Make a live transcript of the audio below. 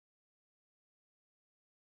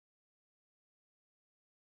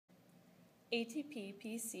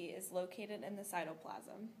ATP-PC is located in the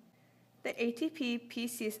cytoplasm. The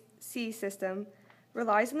ATP-PC system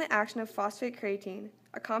relies on the action of phosphate creatine,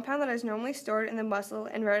 a compound that is normally stored in the muscle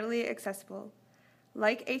and readily accessible.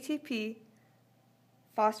 Like ATP,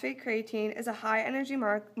 phosphate creatine is a high-energy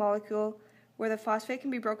molecule where the phosphate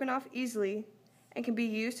can be broken off easily and can be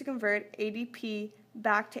used to convert ADP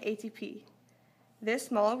back to ATP. This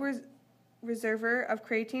small reservoir of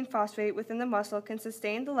creatine phosphate within the muscle can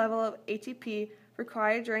sustain the level of ATP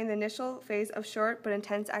required during the initial phase of short but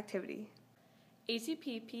intense activity.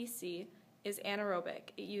 ATP-PC is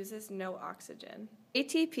anaerobic. It uses no oxygen.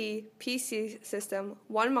 ATP-PC system,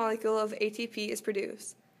 one molecule of ATP is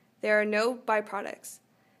produced. There are no byproducts.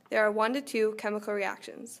 There are 1 to 2 chemical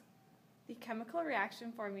reactions. The chemical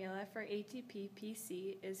reaction formula for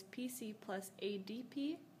ATP-PC is PC plus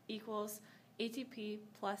ADP equals ATP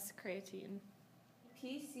plus creatine.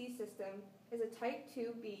 PC system is a type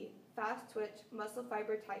 2B fast-twitch muscle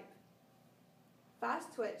fiber type.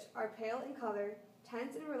 Fast-twitch are pale in color,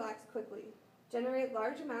 tense and relax quickly, generate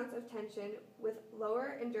large amounts of tension with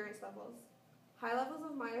lower endurance levels. High levels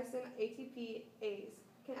of myosin ATPase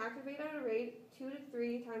can activate at a rate 2 to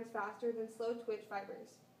 3 times faster than slow-twitch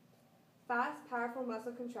fibers. Fast, powerful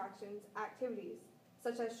muscle contractions activities,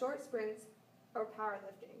 such as short sprints or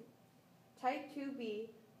powerlifting. Type 2B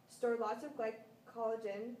store lots of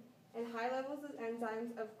glycogen and high levels of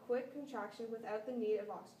enzymes of quick contraction without the need of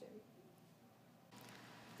oxygen.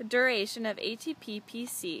 The duration of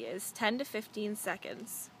ATP-PC is 10 to 15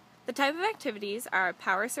 seconds. The type of activities are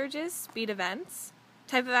power surges, speed events.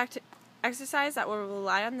 Type of exercise that will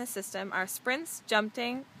rely on the system are sprints,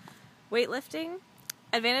 jumping, weightlifting.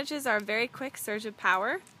 Advantages are very quick surge of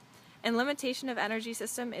power, and limitation of energy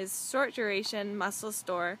system is short duration muscle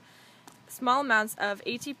store, small amounts of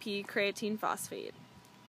ATP creatine phosphate.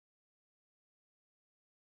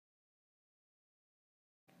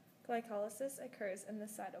 Glycolysis occurs in the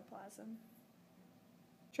cytoplasm.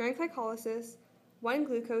 During glycolysis, 1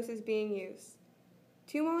 glucose is being used.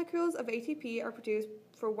 2 molecules of ATP are produced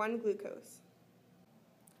for 1 glucose.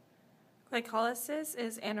 Glycolysis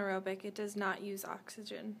is anaerobic. It does not use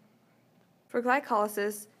oxygen. For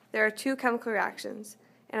glycolysis, there are 2 chemical reactions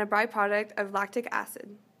and a byproduct of lactic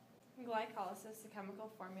acid. In glycolysis, the chemical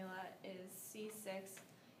formula is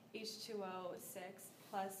C6H2O6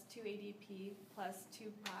 plus 2ADP plus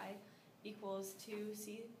 2pi equals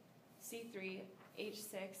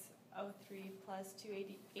 2C3H6O3 plus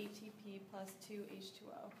 2ATP plus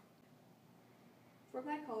 2H2O. For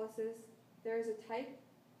glycolysis, there is a type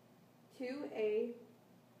 2A,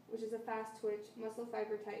 which is a fast-twitch muscle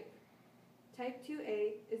fiber type. Type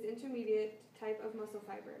 2A is intermediate type of muscle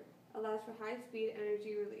fiber, allows for high-speed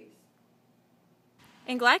energy release.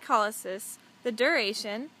 In glycolysis, the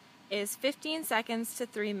duration is 15 seconds to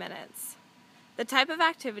 3 minutes. The type of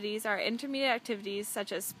activities are intermediate activities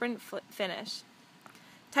such as sprint finish.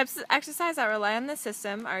 Types of exercise that rely on the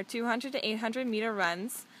system are 200 to 800 meter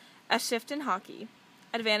runs, a shift in hockey.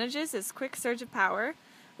 Advantages is quick surge of power.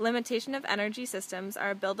 Limitation of energy systems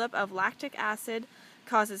are a buildup of lactic acid,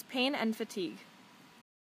 causes pain and fatigue.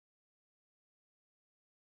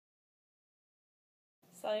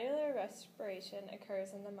 Cellular respiration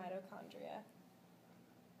occurs in the mitochondria.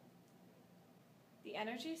 The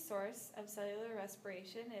energy source of cellular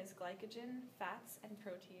respiration is glycogen, fats, and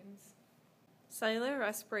proteins. Cellular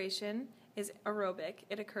respiration is aerobic.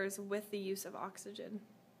 It occurs with the use of oxygen.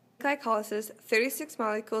 In glycolysis, 36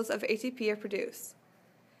 molecules of ATP are produced.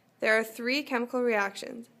 There are 3 chemical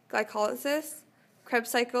reactions: glycolysis,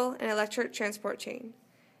 Krebs cycle, and electron transport chain.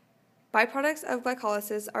 Byproducts of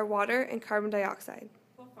glycolysis are water and carbon dioxide.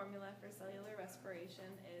 The formula for cellular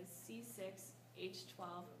respiration is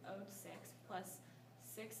C6H12O6 plus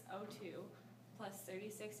 6O2 plus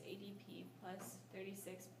 36 ADP plus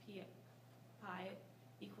 36 pi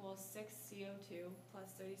equals 6 CO2 plus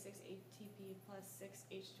 36 ATP plus 6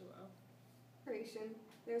 H2O.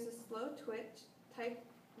 There is a slow twitch type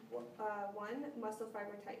 1 muscle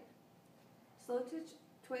fiber type. Slow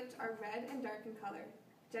twitch are red and dark in color.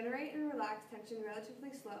 Generate and relax tension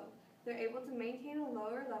relatively slow. They're able to maintain a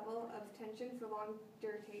lower level of tension for long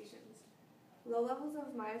durations. Low levels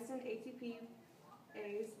of myosin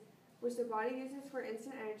ATPase, which the body uses for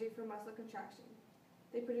instant energy for muscle contraction.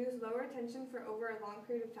 They produce lower tension for over a long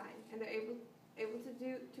period of time, and they're able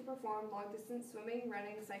to perform long-distance swimming,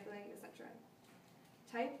 running, cycling, etc.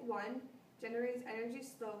 Type 1 generates energy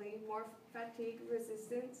slowly, more fatigue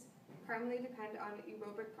resistance, primarily depend on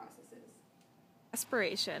aerobic processes.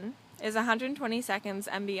 Respiration is 120 seconds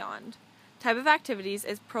and beyond. Type of activities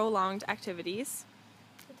is prolonged activities.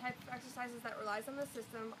 The type of exercises that relies on the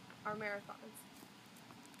system are marathons.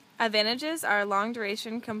 Advantages are long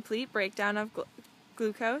duration, complete breakdown of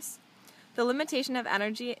glucose. The limitation of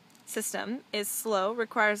energy system is slow,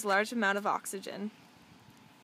 requires large amount of oxygen.